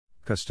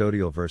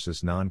Custodial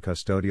versus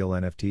non-custodial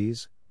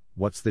NFTs,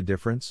 what's the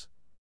difference?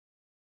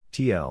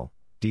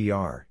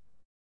 TLDR.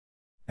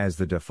 As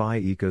the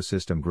DeFi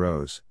ecosystem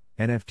grows,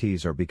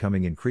 NFTs are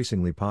becoming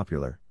increasingly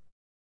popular.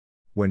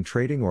 When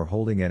trading or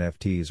holding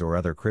NFTs or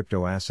other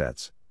crypto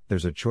assets,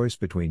 there's a choice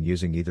between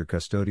using either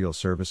custodial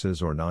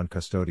services or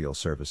non-custodial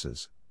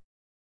services.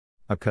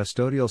 A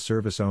custodial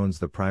service owns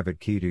the private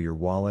key to your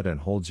wallet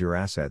and holds your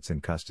assets in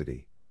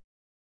custody.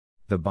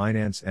 The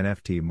Binance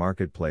NFT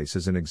Marketplace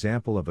is an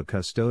example of a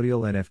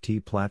custodial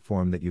NFT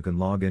platform that you can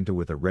log into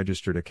with a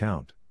registered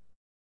account.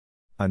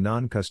 A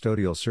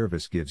non-custodial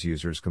service gives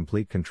users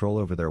complete control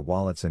over their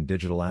wallets and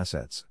digital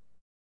assets.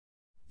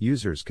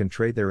 Users can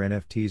trade their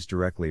NFTs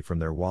directly from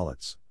their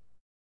wallets.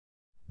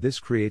 This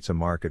creates a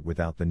market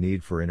without the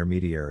need for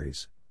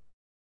intermediaries.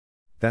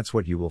 That's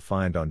what you will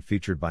find on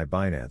Featured by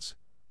Binance,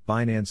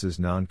 Binance's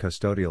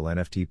non-custodial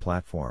NFT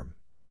platform.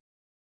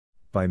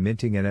 By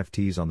minting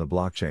NFTs on the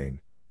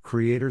blockchain,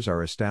 creators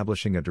are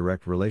establishing a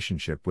direct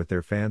relationship with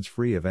their fans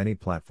free of any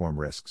platform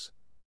risks.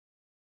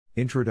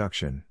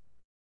 Introduction.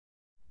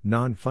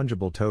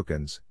 Non-fungible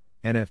tokens,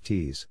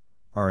 NFTs,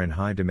 are in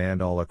high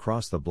demand all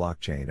across the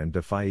blockchain and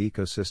DeFi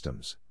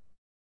ecosystems.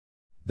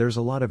 There's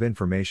a lot of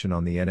information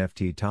on the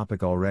NFT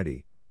topic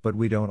already, but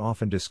we don't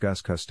often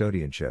discuss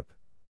custodianship.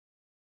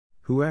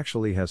 Who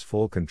actually has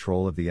full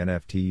control of the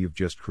NFT you've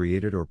just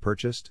created or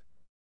purchased?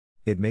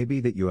 It may be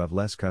that you have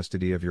less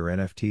custody of your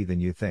NFT than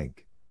you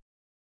think.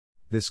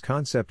 This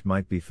concept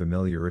might be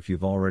familiar if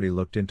you've already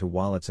looked into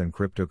wallets and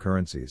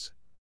cryptocurrencies.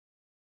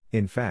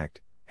 In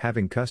fact,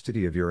 having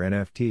custody of your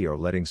NFT or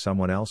letting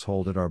someone else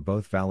hold it are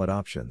both valid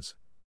options.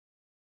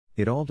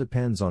 It all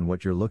depends on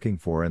what you're looking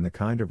for and the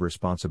kind of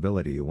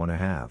responsibility you want to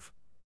have.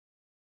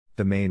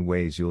 The main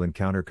ways you'll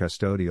encounter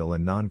custodial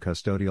and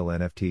non-custodial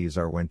NFTs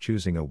are when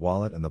choosing a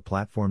wallet and the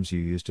platforms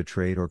you use to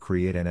trade or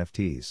create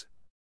NFTs.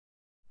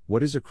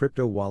 What is a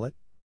crypto wallet?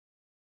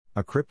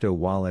 A crypto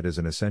wallet is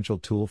an essential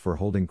tool for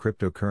holding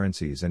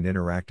cryptocurrencies and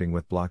interacting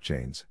with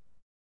blockchains.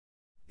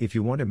 If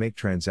you want to make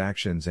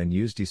transactions and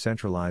use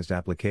decentralized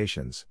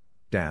applications,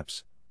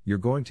 dApps, you're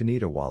going to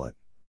need a wallet.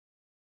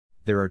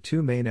 There are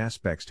two main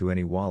aspects to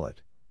any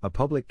wallet, a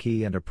public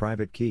key and a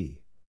private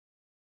key.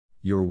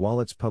 Your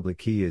wallet's public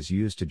key is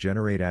used to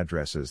generate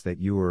addresses that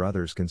you or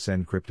others can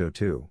send crypto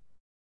to.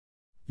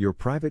 Your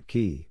private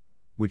key,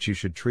 which you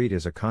should treat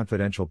as a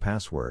confidential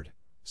password,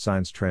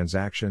 signs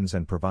transactions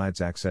and provides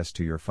access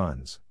to your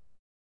funds.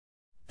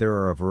 There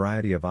are a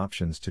variety of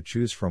options to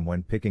choose from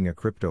when picking a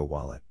crypto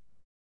wallet.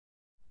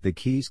 The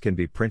keys can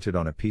be printed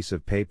on a piece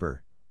of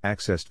paper,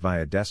 accessed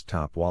via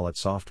desktop wallet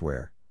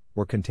software,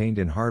 or contained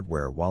in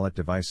hardware wallet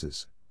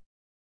devices.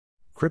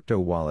 Crypto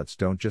wallets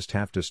don't just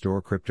have to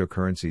store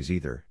cryptocurrencies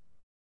either.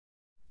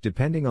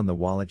 Depending on the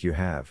wallet you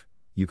have,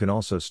 you can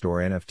also store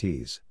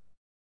NFTs.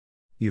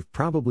 You've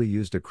probably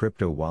used a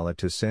crypto wallet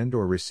to send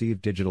or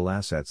receive digital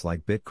assets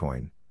like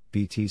Bitcoin,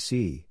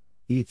 BTC,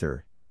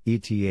 Ether,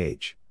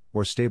 ETH,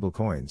 or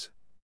stablecoins.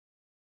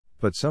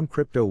 But some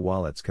crypto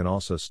wallets can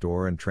also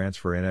store and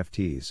transfer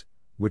NFTs,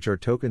 which are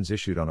tokens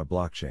issued on a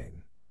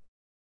blockchain.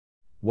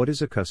 What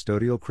is a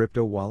custodial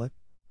crypto wallet?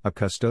 A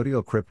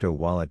custodial crypto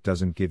wallet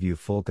doesn't give you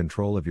full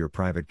control of your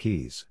private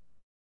keys.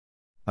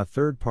 A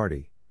third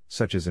party,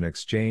 such as an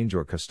exchange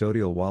or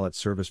custodial wallet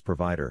service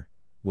provider,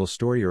 will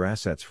store your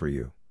assets for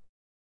you.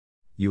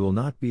 You will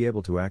not be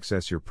able to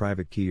access your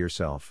private key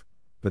yourself,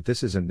 but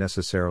this isn't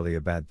necessarily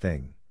a bad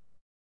thing.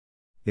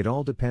 It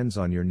all depends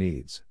on your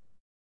needs.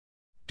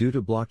 Due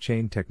to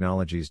blockchain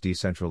technology's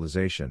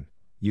decentralization,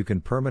 you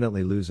can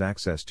permanently lose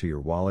access to your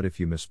wallet if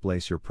you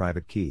misplace your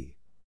private key.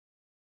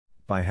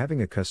 By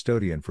having a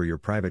custodian for your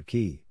private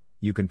key,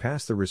 you can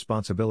pass the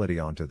responsibility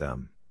on to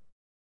them.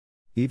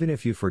 Even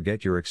if you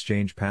forget your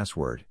exchange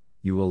password,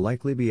 you will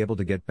likely be able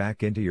to get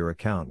back into your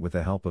account with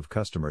the help of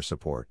customer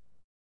support.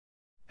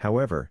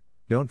 However,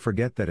 don't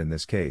forget that in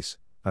this case,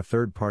 a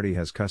third party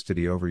has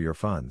custody over your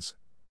funds.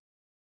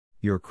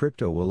 Your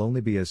crypto will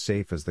only be as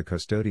safe as the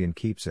custodian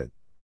keeps it.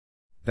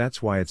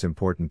 That's why it's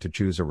important to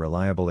choose a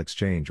reliable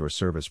exchange or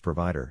service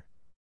provider.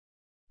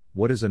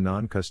 What is a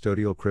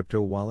non-custodial crypto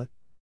wallet?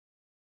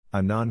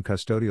 A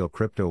non-custodial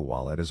crypto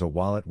wallet is a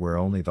wallet where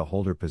only the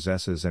holder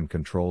possesses and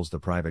controls the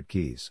private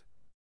keys.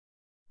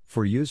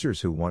 For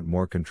users who want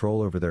more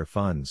control over their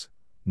funds,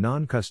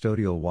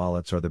 non-custodial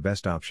wallets are the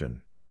best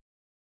option.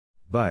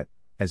 But,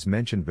 as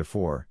mentioned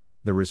before,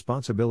 the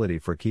responsibility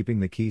for keeping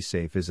the key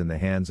safe is in the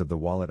hands of the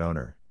wallet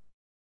owner.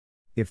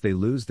 If they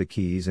lose the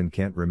keys and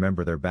can't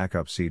remember their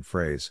backup seed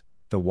phrase,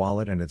 the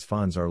wallet and its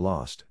funds are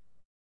lost.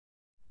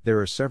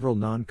 There are several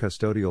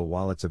non-custodial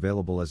wallets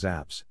available as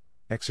apps,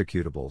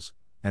 executables,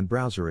 and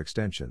browser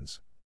extensions.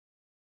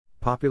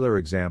 Popular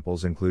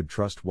examples include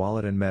Trust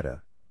Wallet and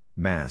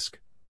MetaMask.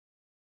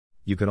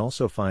 You can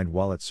also find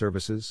wallet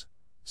services,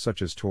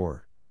 such as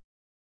Tor,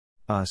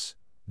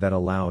 that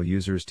allow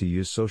users to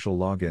use social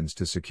logins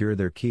to secure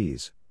their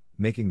keys,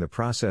 making the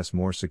process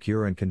more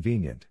secure and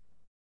convenient.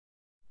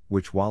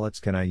 Which wallets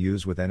can I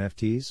use with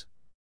NFTs?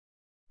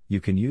 You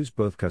can use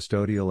both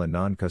custodial and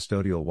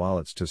non-custodial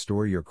wallets to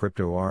store your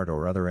crypto art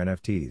or other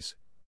NFTs.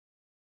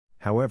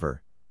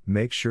 However,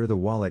 make sure the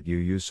wallet you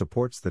use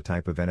supports the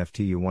type of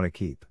NFT you want to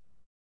keep.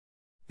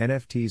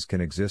 NFTs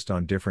can exist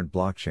on different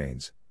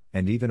blockchains,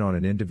 and even on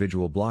an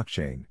individual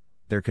blockchain,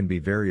 there can be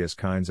various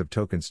kinds of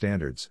token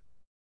standards.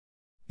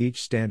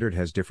 Each standard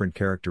has different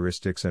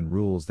characteristics and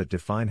rules that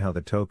define how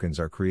the tokens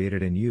are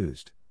created and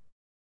used.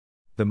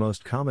 The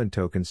most common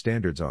token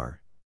standards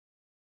are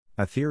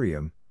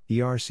Ethereum,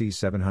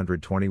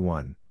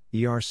 ERC-721,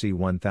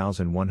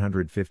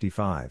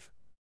 ERC-1155.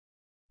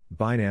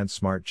 Binance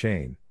Smart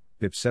Chain,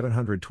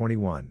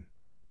 BIP-721,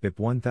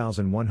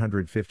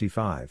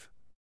 BIP-1155.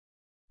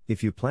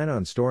 If you plan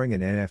on storing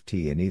an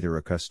NFT in either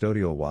a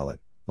custodial wallet,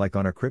 like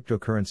on a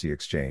cryptocurrency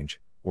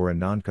exchange, or a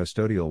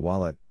non-custodial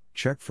wallet,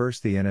 check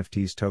first the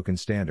NFT's token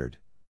standard.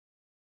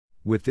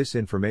 With this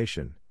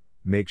information,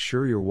 make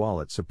sure your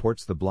wallet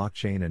supports the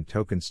blockchain and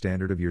token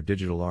standard of your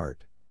digital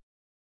art.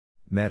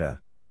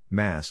 Meta,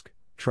 Mask,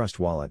 Trust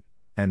Wallet,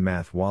 and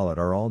Math Wallet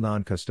are all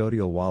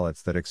non-custodial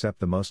wallets that accept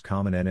the most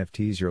common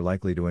NFTs you're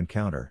likely to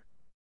encounter.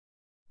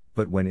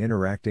 But when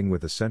interacting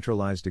with a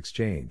centralized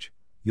exchange,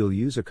 you'll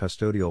use a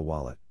custodial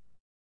wallet.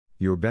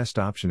 Your best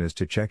option is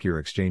to check your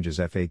exchange's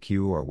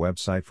FAQ or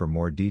website for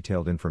more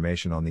detailed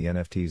information on the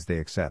NFTs they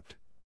accept.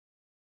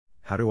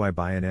 How do I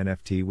buy an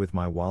NFT with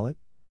my wallet?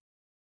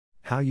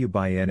 How you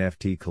buy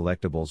NFT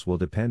collectibles will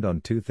depend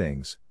on two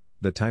things: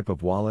 the type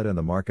of wallet and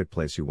the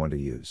marketplace you want to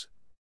use.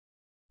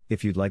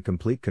 If you'd like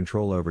complete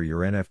control over your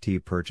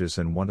NFT purchase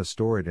and want to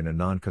store it in a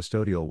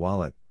non-custodial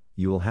wallet,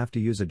 you will have to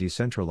use a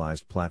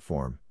decentralized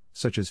platform,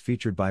 such as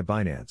featured by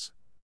Binance.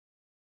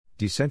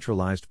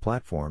 Decentralized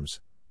platforms,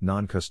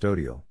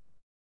 non-custodial.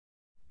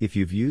 If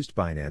you've used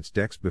Binance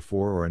DEX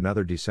before or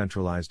another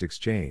decentralized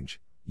exchange,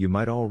 you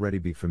might already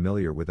be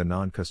familiar with a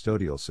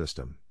non-custodial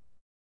system.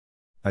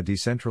 A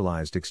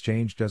decentralized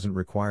exchange doesn't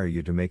require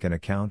you to make an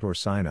account or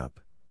sign up.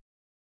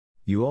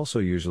 You also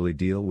usually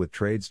deal with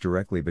trades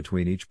directly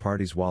between each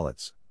party's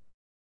wallets.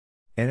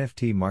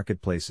 NFT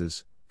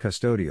marketplaces,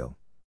 custodial.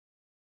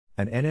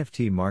 An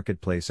NFT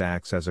marketplace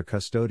acts as a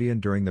custodian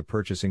during the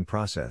purchasing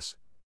process.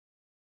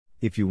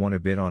 If you want to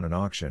bid on an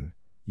auction,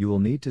 you will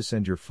need to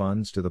send your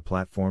funds to the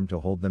platform to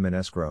hold them in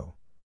escrow.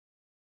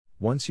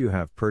 Once you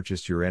have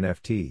purchased your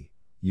NFT,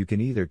 you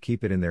can either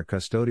keep it in their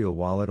custodial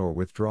wallet or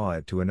withdraw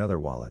it to another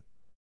wallet.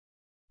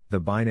 The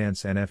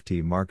Binance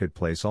NFT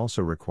marketplace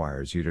also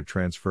requires you to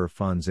transfer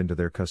funds into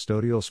their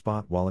custodial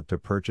spot wallet to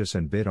purchase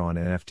and bid on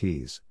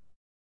NFTs.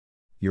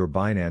 Your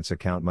Binance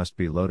account must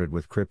be loaded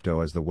with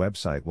crypto, as the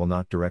website will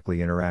not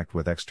directly interact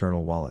with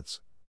external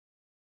wallets.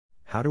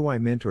 How do I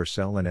mint or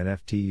sell an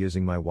NFT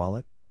using my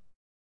wallet?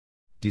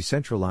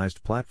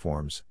 Decentralized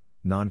platforms,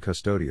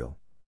 non-custodial.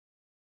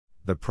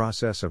 The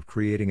process of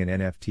creating an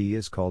NFT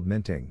is called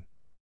minting.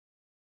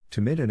 To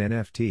mint an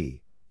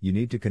NFT, you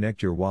need to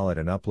connect your wallet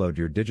and upload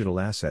your digital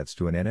assets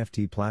to an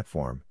NFT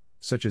platform,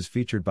 such as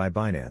featured by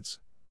Binance.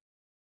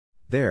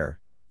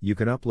 There, you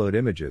can upload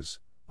images,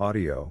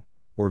 audio,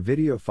 or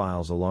video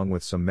files along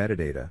with some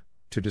metadata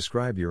to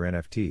describe your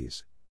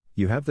NFTs.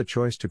 You have the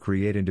choice to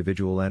create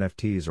individual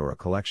NFTs or a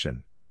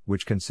collection,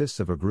 which consists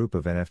of a group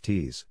of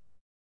NFTs.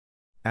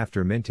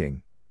 After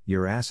minting,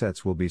 your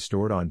assets will be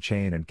stored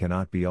on-chain and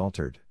cannot be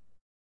altered.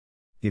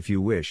 If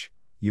you wish,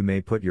 you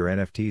may put your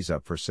NFTs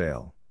up for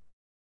sale.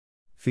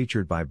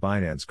 Featured by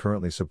Binance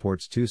currently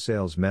supports two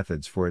sales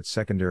methods for its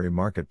secondary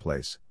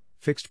marketplace: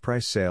 fixed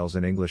price sales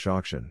and English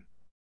auction.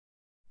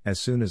 As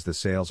soon as the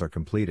sales are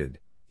completed,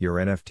 your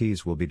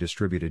NFTs will be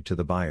distributed to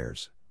the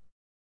buyers.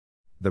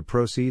 The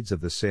proceeds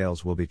of the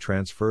sales will be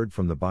transferred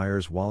from the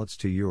buyers' wallets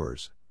to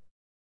yours.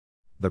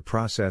 The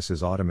process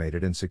is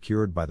automated and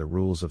secured by the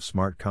rules of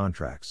smart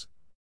contracts.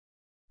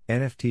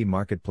 NFT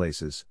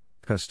marketplaces,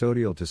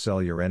 custodial. To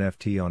sell your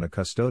NFT on a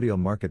custodial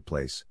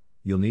marketplace,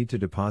 you'll need to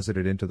deposit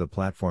it into the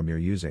platform you're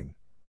using.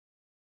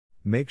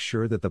 Make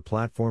sure that the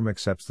platform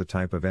accepts the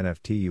type of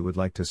NFT you would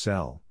like to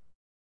sell.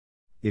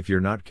 If you're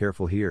not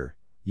careful here,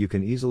 you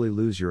can easily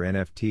lose your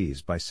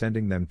NFTs by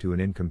sending them to an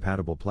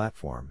incompatible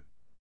platform.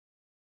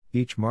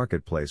 Each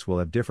marketplace will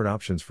have different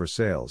options for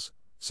sales,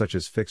 such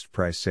as fixed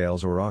price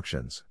sales or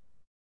auctions.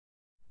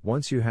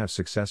 Once you have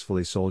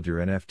successfully sold your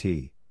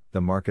NFT,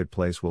 the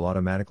marketplace will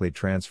automatically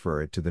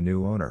transfer it to the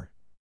new owner.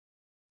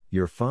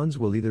 Your funds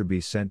will either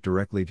be sent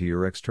directly to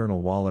your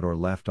external wallet or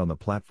left on the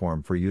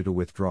platform for you to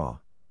withdraw.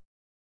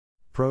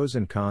 Pros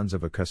and cons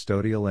of a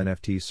custodial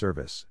NFT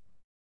service.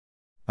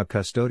 A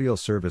custodial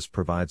service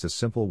provides a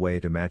simple way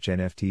to match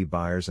NFT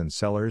buyers and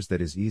sellers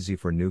that is easy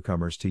for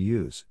newcomers to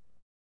use.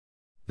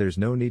 There's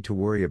no need to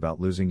worry about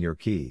losing your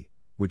key,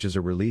 which is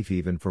a relief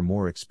even for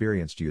more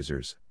experienced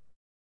users.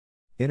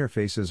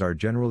 Interfaces are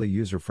generally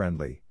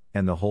user-friendly,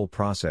 and the whole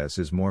process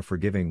is more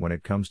forgiving when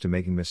it comes to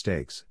making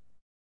mistakes.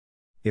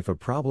 If a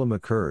problem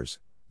occurs,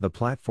 the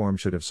platform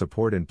should have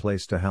support in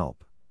place to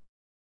help.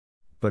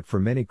 But for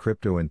many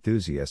crypto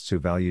enthusiasts who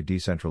value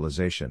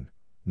decentralization,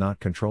 not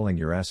controlling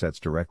your assets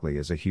directly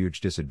is a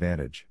huge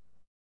disadvantage.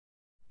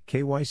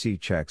 KYC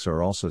checks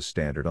are also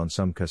standard on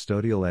some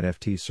custodial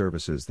NFT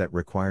services that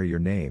require your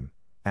name,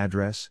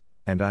 address,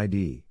 and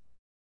ID.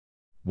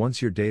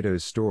 Once your data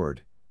is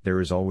stored, there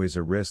is always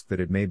a risk that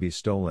it may be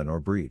stolen or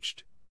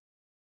breached.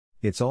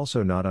 It's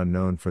also not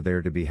unknown for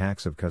there to be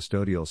hacks of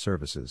custodial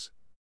services.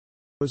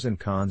 Pros and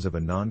cons of a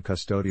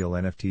non-custodial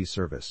NFT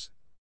service.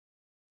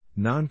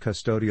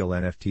 Non-custodial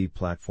NFT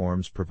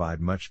platforms provide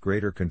much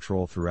greater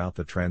control throughout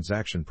the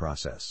transaction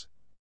process.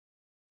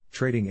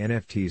 Trading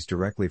NFTs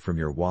directly from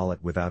your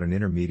wallet without an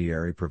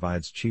intermediary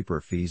provides cheaper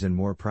fees and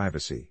more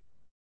privacy.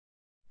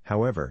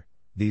 However,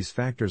 these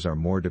factors are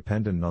more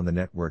dependent on the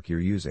network you're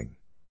using.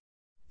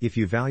 If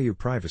you value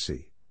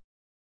privacy,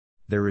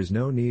 there is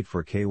no need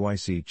for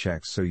KYC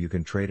checks so you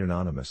can trade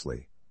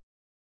anonymously.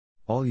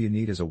 All you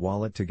need is a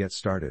wallet to get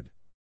started.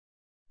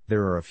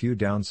 There are a few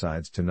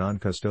downsides to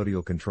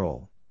non-custodial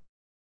control.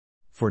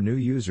 For new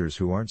users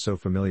who aren't so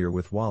familiar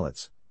with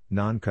wallets,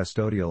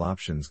 non-custodial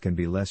options can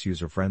be less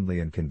user-friendly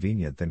and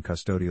convenient than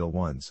custodial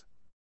ones.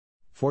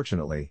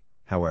 Fortunately,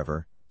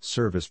 however,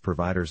 service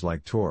providers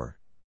like Tor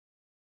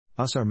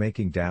Us are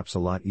making dApps a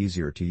lot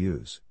easier to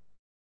use.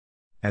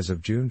 As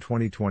of June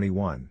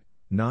 2021,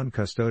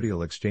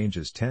 non-custodial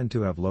exchanges tend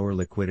to have lower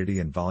liquidity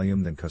and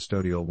volume than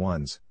custodial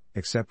ones,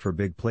 except for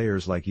big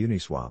players like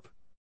Uniswap.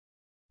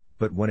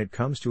 But when it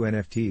comes to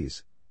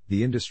NFTs,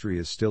 the industry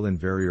is still in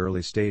very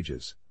early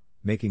stages,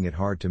 making it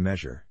hard to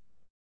measure.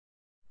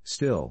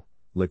 Still,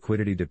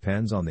 liquidity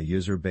depends on the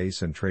user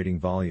base and trading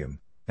volume,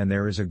 and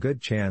there is a good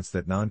chance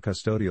that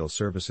non-custodial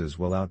services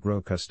will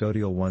outgrow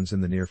custodial ones in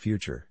the near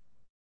future.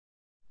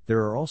 There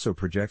are also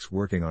projects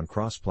working on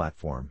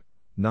cross-platform,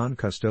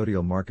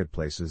 non-custodial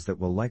marketplaces that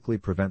will likely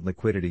prevent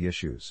liquidity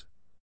issues.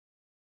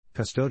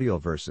 Custodial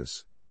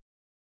versus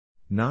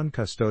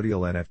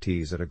non-custodial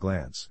NFTs at a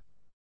glance.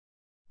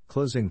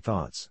 Closing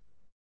thoughts.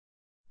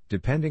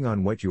 Depending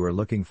on what you are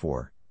looking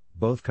for,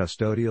 both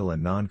custodial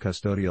and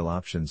non-custodial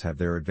options have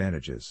their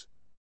advantages.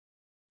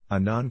 A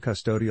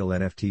non-custodial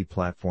NFT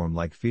platform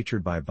like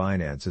Featured by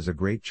Binance is a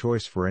great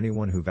choice for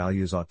anyone who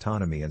values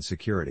autonomy and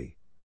security.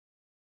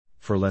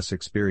 For less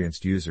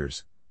experienced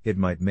users, it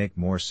might make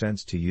more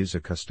sense to use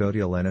a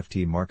custodial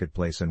NFT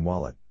marketplace and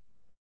wallet.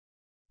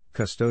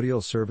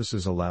 Custodial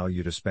services allow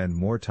you to spend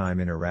more time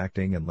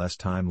interacting and less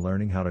time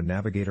learning how to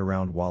navigate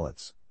around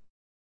wallets.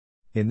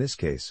 In this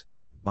case,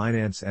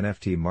 Binance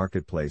NFT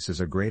Marketplace is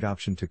a great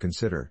option to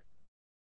consider.